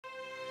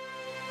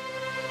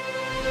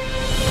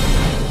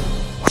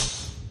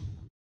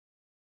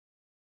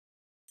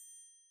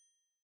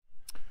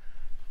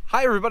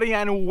Hi everybody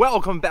and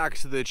welcome back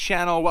to the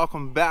channel.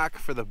 Welcome back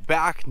for the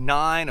back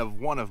 9 of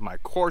one of my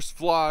course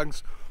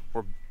vlogs.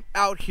 We're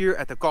out here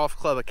at the Golf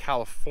Club of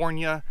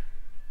California.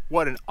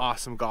 What an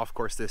awesome golf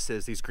course this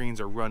is. These greens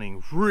are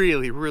running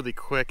really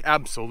quick,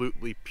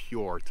 absolutely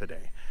pure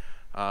today.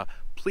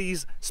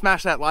 Please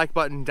smash that like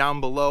button down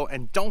below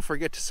and don't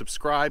forget to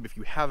subscribe if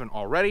you haven't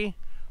already.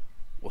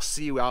 We'll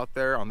see you out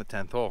there on the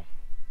 10th hole.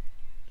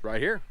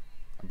 Right here.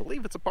 I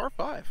believe it's a par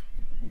 5.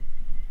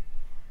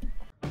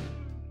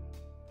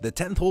 The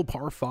 10th hole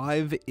par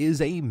 5 is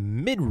a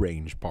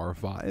mid-range par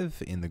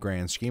 5 in the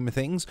grand scheme of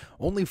things,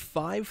 only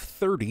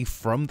 530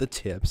 from the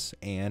tips,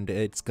 and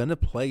it's going to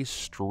play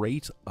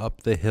straight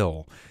up the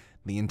hill.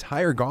 The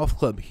entire golf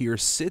club here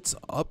sits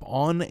up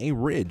on a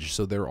ridge,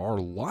 so there are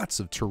lots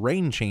of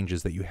terrain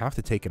changes that you have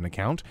to take into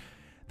account.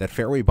 That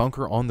fairway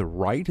bunker on the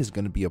right is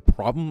going to be a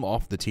problem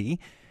off the tee,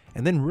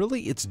 and then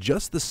really it's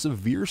just the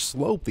severe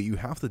slope that you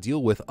have to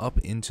deal with up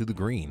into the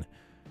green.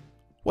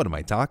 What am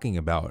I talking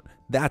about?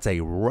 That's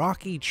a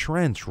rocky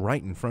trench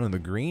right in front of the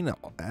green.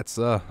 That's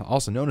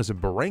also known as a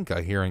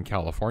barranca here in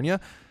California.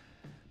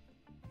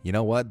 You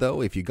know what,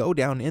 though? If you go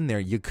down in there,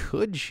 you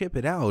could chip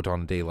it out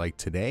on a day like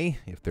today.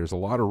 If there's a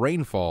lot of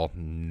rainfall,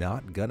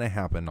 not gonna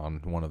happen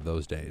on one of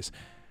those days.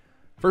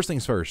 First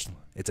things first,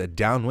 it's a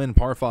downwind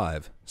par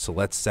 5, so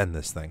let's send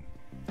this thing.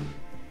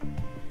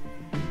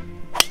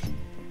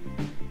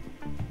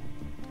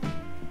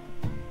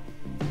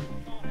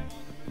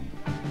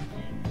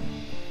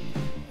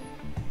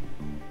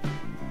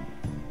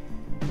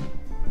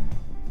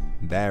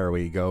 There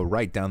we go,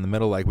 right down the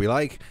middle like we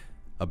like.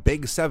 A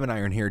big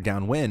 7-iron here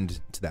downwind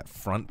to that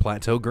front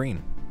plateau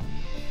green.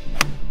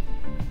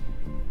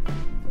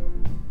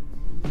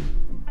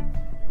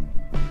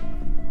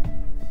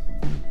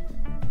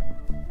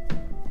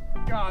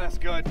 God, that's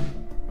good.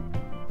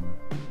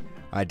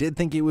 I did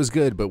think it was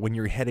good, but when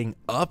you're heading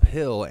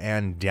uphill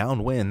and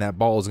downwind, that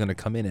ball is going to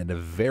come in at a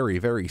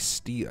very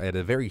steep, at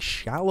a very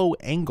shallow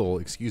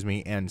angle,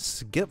 and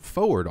skip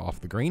forward off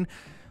the green.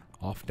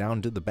 Off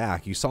down to the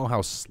back. You saw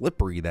how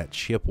slippery that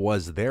chip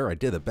was there. I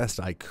did the best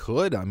I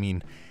could. I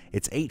mean,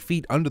 it's 8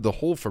 feet under the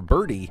hole for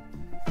birdie.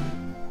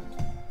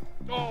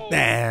 Oh.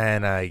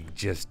 And I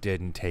just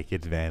didn't take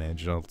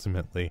advantage,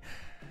 ultimately.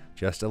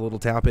 Just a little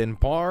tap in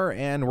par,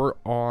 and we're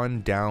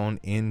on down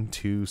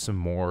into some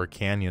more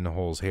canyon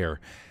holes here.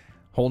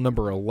 Hole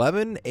number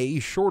 11, a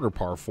shorter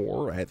par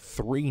 4 at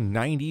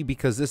 390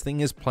 because this thing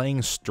is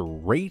playing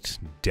straight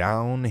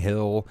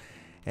downhill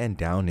and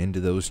down into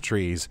those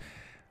trees.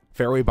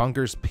 Fairway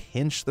bunkers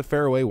pinch the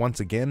fairway once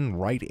again,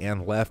 right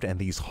and left, and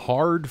these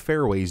hard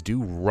fairways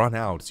do run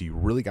out, so you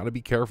really got to be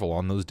careful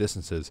on those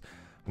distances.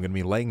 I'm going to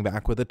be laying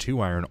back with a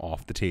 2-iron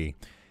off the tee.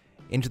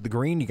 Into the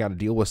green, you got to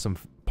deal with some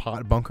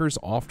pot bunkers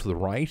off to the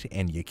right,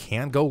 and you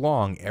can't go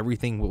long.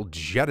 Everything will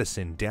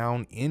jettison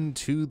down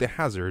into the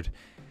hazard,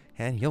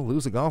 and you'll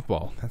lose a golf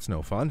ball. That's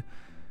no fun.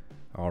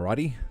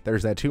 Alrighty,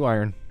 there's that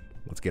 2-iron.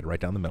 Let's get it right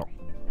down the middle.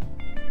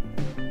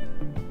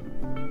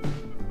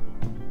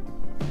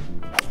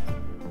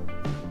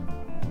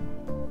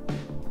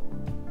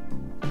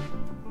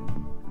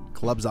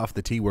 Clubs off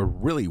the tee were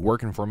really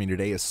working for me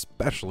today,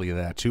 especially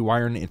that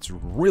 2-iron. It's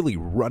really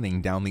running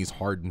down these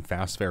hard and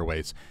fast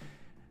fairways.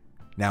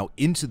 Now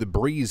into the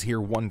breeze here,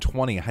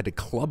 120. I had to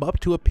club up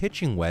to a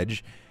pitching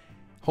wedge,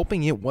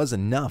 hoping it was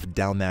enough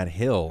down that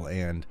hill,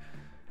 and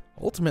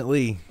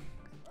ultimately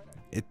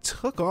it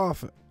took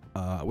off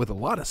with a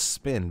lot of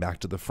spin back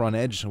to the front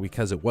edge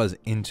because it was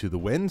into the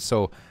wind,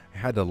 so I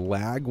had to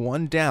lag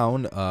one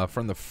down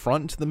from the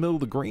front to the middle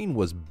of the green.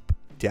 Was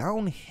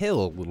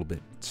downhill a little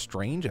bit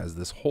strange as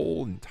this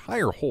whole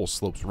entire hole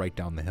slopes right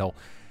down the hill.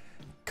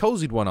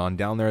 Cozied one on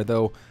down there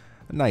though.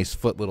 A nice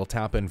foot little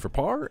tap in for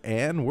par,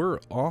 and we're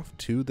off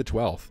to the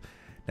 12th.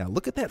 Now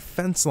look at that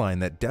fence line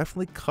that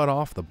definitely cut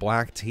off the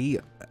black tee.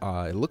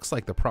 It looks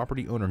like the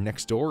property owner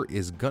next door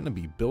is going to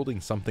be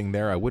building something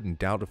there. I wouldn't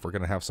doubt if we're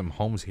going to have some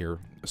homes here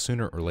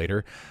sooner or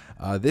later.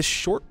 This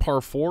short par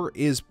 4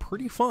 is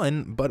pretty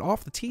fun, but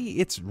off the tee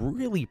it's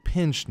really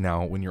pinched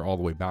now when you're all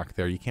the way back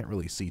there. You can't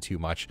really see too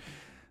much.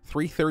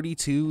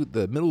 332,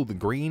 the middle of the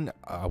green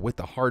with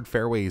the hard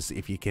fairways.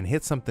 If you can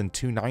hit something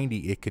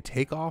 290, it could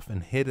take off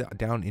and hit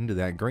down into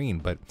that green.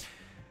 But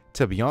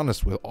to be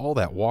honest, with all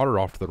that water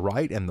off to the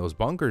right and those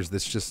bunkers,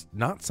 that's just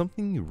not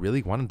something you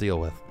really want to deal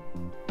with.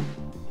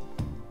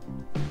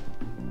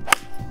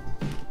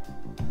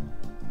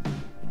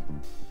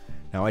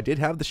 Now, I did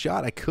have the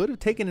shot. I could have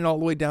taken it all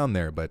the way down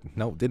there, but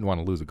no, didn't want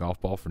to lose a golf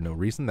ball for no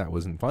reason. That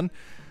wasn't fun.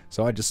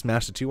 So I just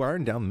smashed a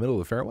 2-iron down the middle of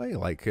the fairway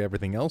like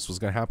everything else was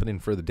going to happen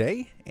for the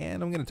day.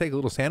 And I'm going to take a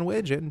little sand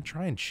wedge and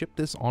try and chip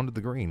this onto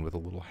the green with a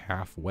little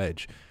half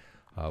wedge.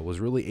 Was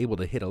really able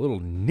to hit a little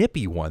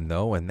nippy one,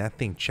 though, and that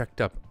thing checked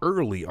up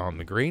early on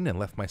the green and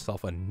left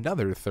myself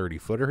another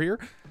 30-footer here.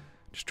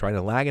 Just trying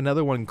to lag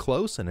another one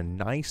close and a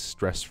nice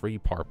stress-free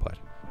par putt.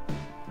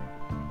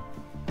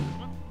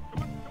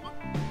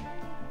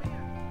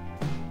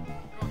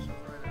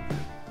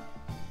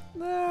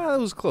 That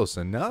was close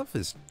enough.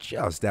 It's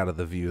just out of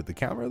the view of the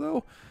camera,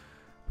 though.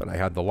 But I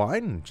had the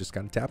line and just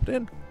got to tap it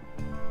in.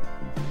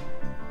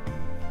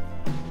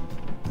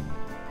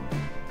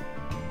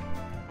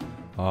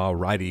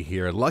 Alrighty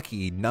here,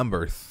 lucky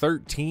number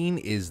 13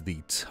 is the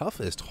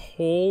toughest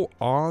hole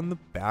on the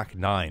back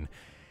nine.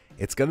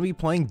 It's going to be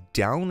playing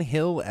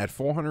downhill at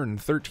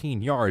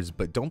 413 yards,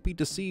 but don't be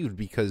deceived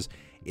because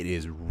it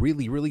is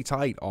really, really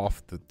tight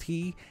off the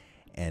tee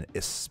and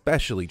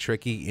especially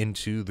tricky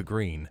into the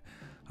green.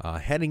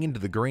 Heading into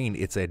the green,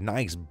 it's a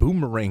nice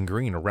boomerang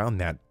green around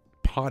that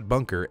pod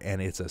bunker,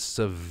 and it's a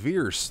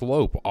severe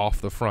slope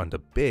off the front, a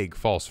big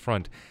false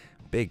front.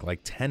 Big,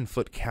 like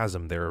 10-foot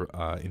chasm there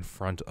in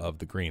front of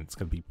the green. It's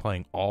going to be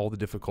playing all the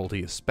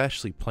difficulty,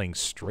 especially playing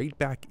straight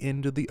back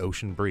into the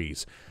ocean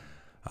breeze.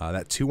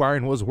 That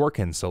 2-iron was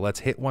working, so let's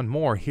hit one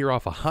more here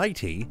off a high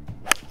tee.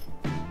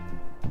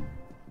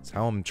 That's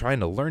how I'm trying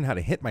to learn how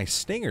to hit my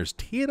stingers.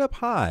 Tee it up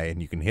high, and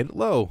you can hit it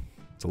low.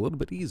 It's a little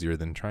bit easier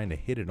than trying to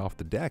hit it off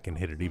the deck and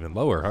hit it even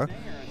lower, huh?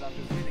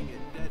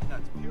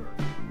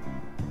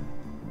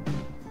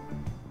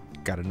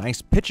 Got a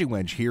nice pitching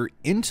wedge here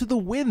into the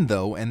wind,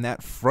 though, and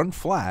that front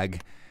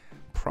flag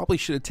probably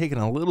should have taken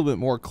a little bit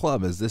more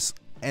club, as this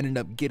ended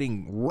up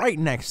getting right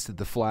next to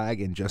the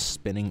flag and just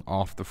spinning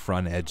off the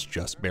front edge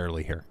just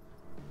barely here.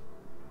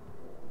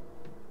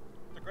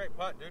 It's a great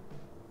putt, dude.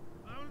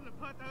 That wasn't a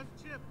putt, that was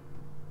a chip.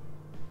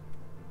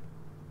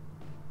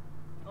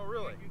 Oh,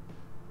 really?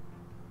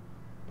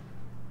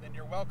 Then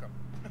you're welcome.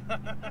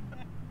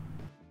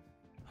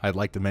 I'd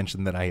like to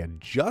mention that I had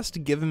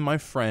just given my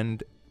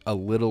friend a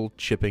little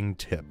chipping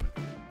tip.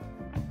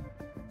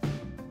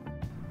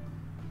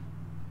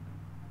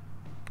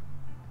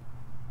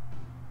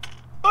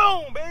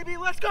 Boom, baby,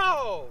 let's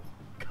go!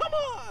 Come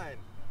on!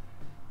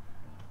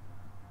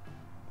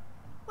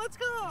 Let's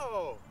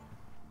go!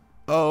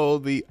 Oh,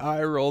 the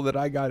eye roll that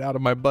I got out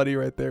of my buddy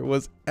right there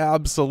was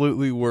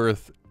absolutely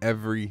worth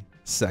every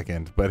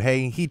second. But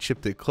hey, he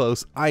chipped it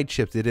close, I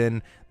chipped it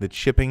in. The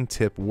chipping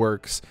tip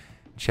works.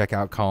 Check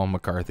out Colin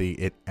McCarthy,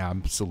 it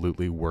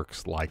absolutely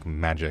works like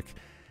magic.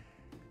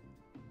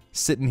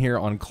 Sitting here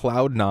on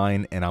cloud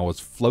 9, and I was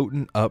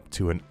floating up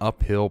to an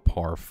uphill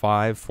par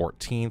 5,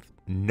 14th.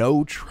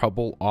 No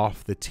trouble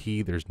off the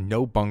tee. There's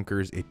no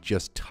bunkers. It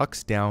just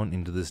tucks down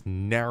into this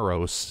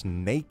narrow,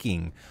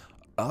 snaking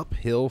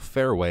uphill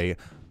fairway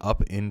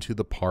up into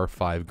the par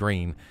 5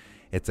 green.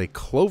 It's a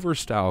clover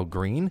style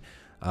green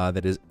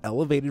that is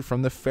elevated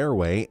from the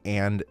fairway,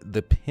 and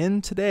the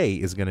pin today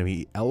is going to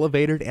be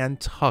elevated and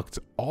tucked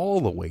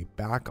all the way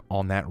back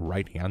on that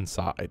right hand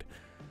side.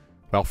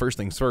 Well, first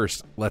things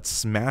first, let's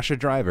smash a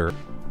driver.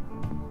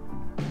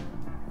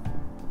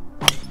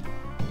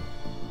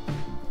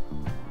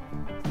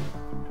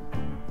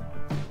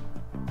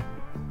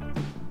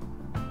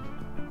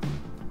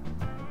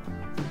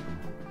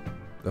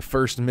 The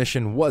first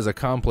mission was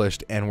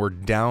accomplished, and we're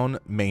down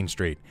Main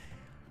Street.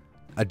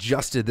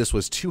 Adjusted, this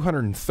was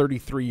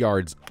 233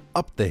 yards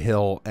up the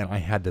hill, and I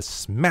had to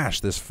smash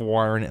this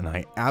 4-iron, and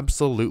I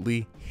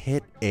absolutely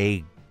hit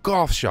a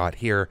golf shot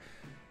here.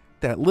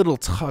 That little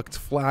tucked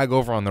flag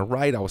over on the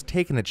right, I was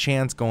taking a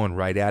chance going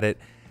right at it.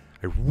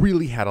 I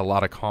really had a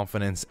lot of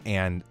confidence,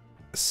 and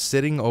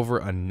sitting over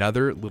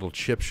another little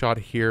chip shot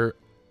here,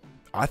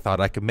 I thought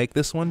I could make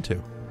this one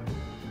too.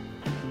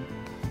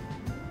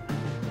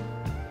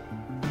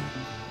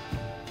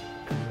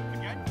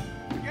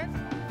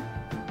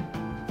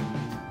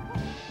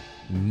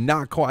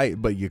 Not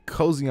quite, but you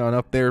cozy on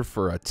up there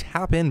for a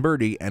tap-in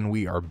birdie, and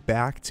we are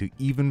back to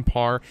even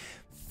par,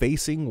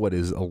 facing what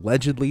is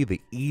allegedly the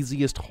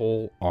easiest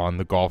hole on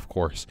the golf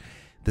course.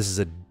 This is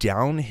a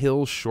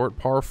downhill short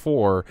par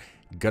 4,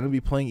 gonna be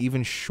playing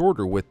even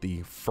shorter with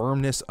the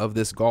firmness of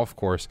this golf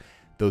course.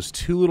 Those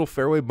two little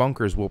fairway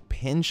bunkers will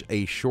pinch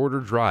a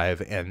shorter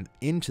drive, and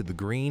into the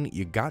green,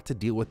 you got to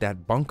deal with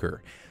that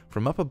bunker.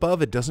 From up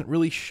above, it doesn't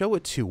really show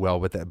it too well,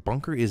 but that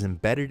bunker is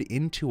embedded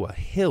into a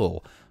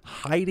hill,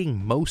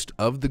 hiding most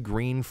of the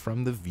green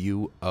from the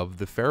view of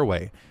the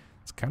fairway.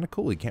 It's kind of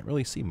cool. You can't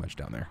really see much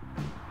down there.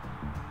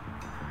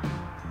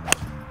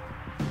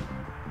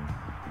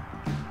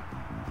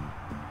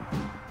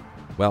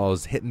 Well, I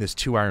was hitting this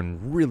 2-iron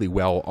really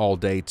well all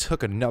day,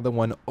 took another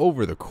one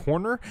over the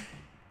corner,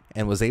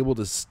 and was able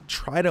to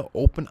try to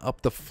open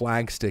up the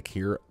flagstick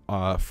here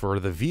for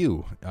the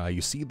view.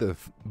 You see the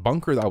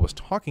bunker that I was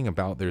talking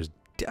about, there's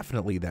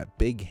definitely that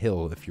big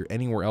hill. If you're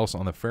anywhere else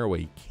on the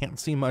fairway, you can't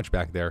see much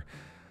back there.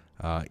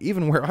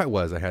 Even where I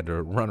was, I had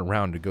to run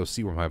around to go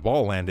see where my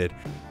ball landed.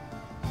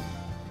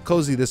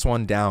 Cozy this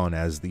one down,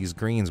 as these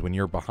greens, when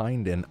you're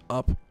behind and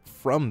up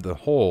from the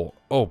hole,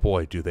 oh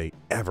boy, do they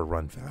ever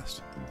run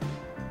fast.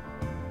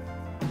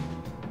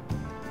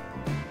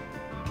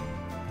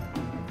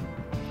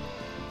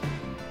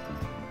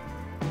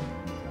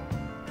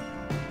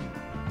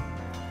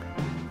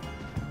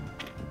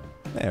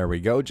 There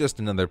we go, just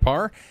another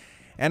par.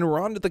 And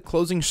we're on to the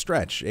closing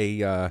stretch,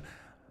 a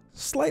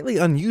slightly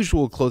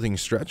unusual closing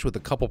stretch with a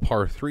couple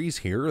par 3s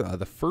here.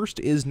 The first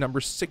is number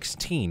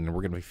 16.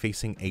 We're going to be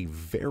facing a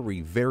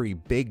very, very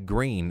big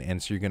green,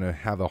 and so you're going to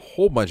have a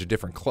whole bunch of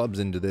different clubs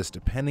into this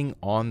depending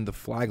on the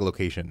flag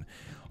location.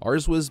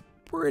 Ours was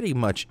pretty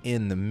much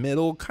in the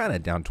middle, kind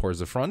of down towards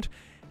the front,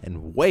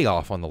 and way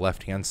off on the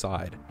left-hand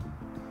side.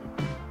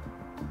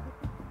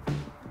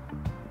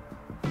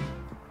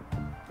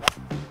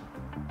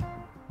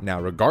 Now,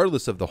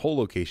 regardless of the hole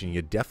location,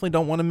 you definitely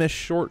don't want to miss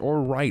short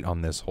or right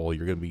on this hole.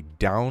 You're going to be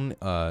down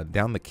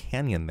the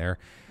canyon there.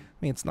 I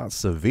mean, it's not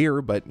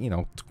severe, but, you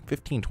know,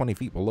 15, 20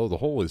 feet below the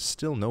hole is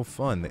still no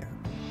fun.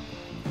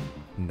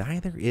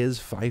 Neither is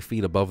 5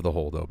 feet above the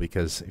hole, though,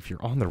 because if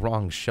you're on the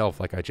wrong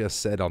shelf, like I just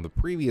said on the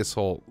previous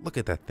hole, look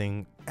at that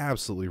thing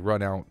absolutely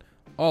run out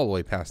all the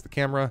way past the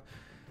camera,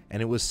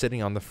 and it was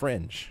sitting on the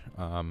fringe.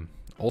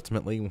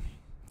 Ultimately,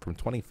 from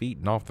 20 feet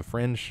and off the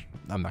fringe,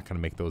 I'm not going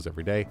to make those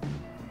every day.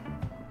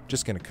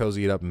 Just going to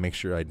cozy it up and make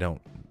sure I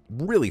don't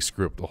really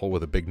screw up the hole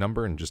with a big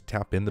number and just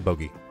tap in the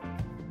bogey.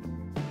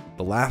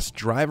 The last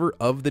driver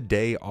of the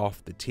day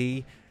off the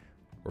tee.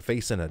 We're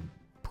facing a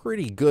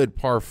pretty good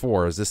par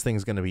 4 as this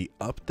thing's going to be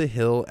up the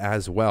hill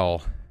as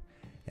well.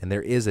 And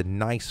there is a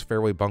nice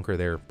fairway bunker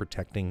there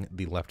protecting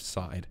the left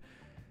side.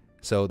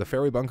 So the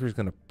fairway bunker is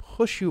going to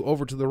push you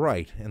over to the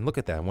right. And look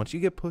at that. Once you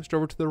get pushed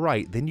over to the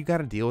right, then you got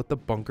to deal with the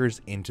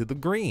bunkers into the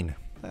green.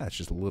 That's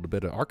just a little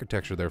bit of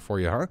architecture there for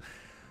you, huh?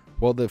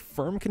 Well, the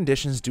firm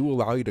conditions do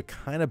allow you to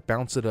kind of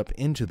bounce it up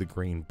into the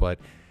green, but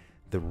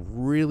the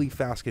really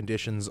fast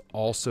conditions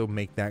also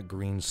make that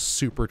green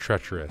super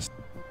treacherous.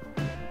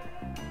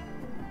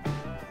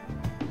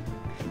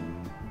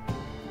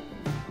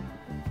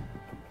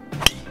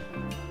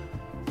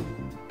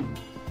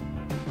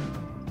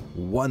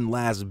 One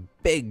last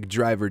big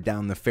driver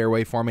down the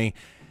fairway for me.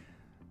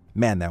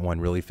 Man, that one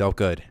really felt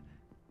good.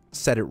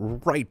 Set it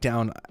right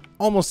down,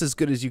 almost as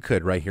good as you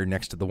could right here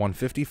next to the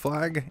 150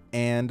 flag,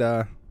 and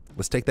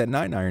let's take that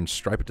 9-iron,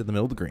 stripe it to the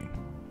middle of the green.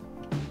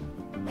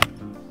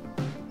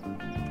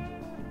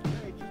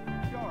 Hey, just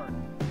a yard.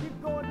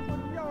 Keep going to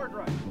the yard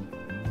right.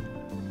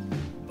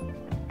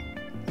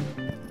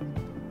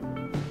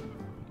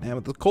 And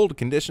with the cold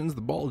conditions,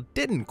 the ball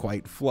didn't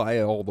quite fly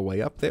all the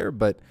way up there,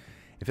 but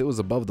if it was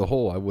above the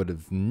hole, I would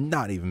have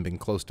not even been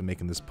close to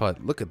making this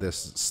putt. Look at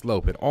this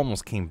slope. It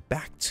almost came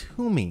back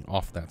to me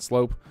off that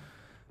slope.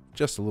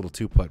 Just a little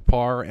 2-putt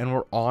par, and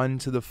we're on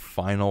to the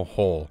final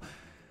hole.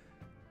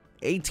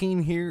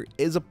 18 here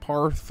is a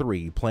par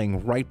 3,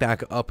 playing right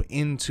back up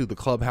into the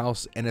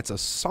clubhouse, and it's a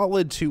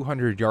solid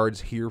 200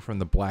 yards here from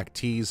the black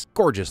tees.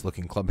 Gorgeous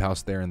looking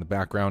clubhouse there in the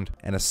background,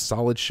 and a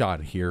solid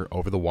shot here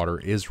over the water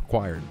is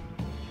required.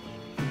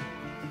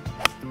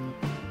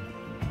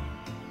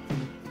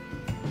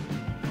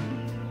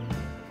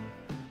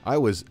 I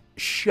was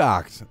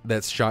shocked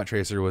that Shot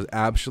Tracer was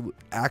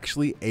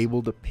actually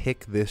able to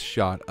pick this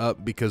shot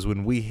up, because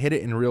when we hit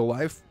it in real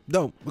life,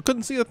 no, we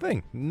couldn't see a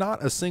thing.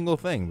 Not a single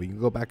thing. We can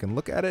go back and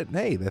look at it, and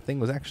hey, that thing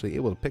was actually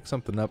able to pick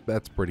something up.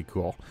 That's pretty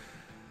cool.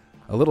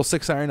 A little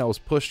 6-iron, I was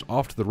pushed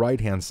off to the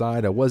right-hand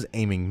side. I was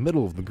aiming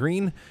middle of the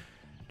green,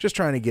 just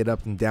trying to get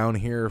up and down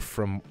here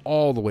from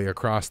all the way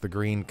across the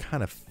green,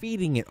 kind of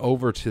feeding it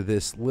over to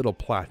this little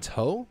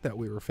plateau that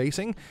we were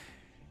facing.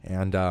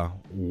 And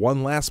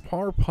one last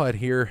par putt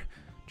here,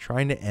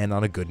 trying to end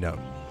on a good note.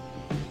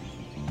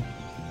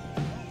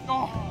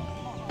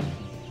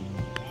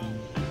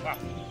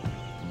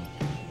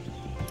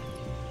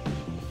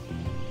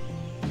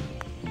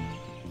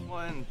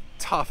 One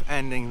tough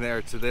ending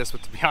there to this,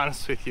 but to be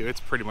honest with you, it's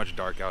pretty much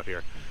dark out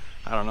here.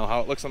 I don't know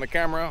how it looks on the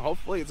camera.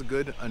 Hopefully it's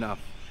good enough.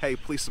 Hey,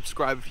 please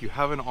subscribe if you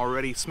haven't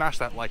already. Smash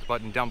that like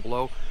button down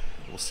below.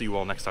 We'll see you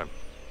all next time.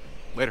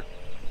 Later.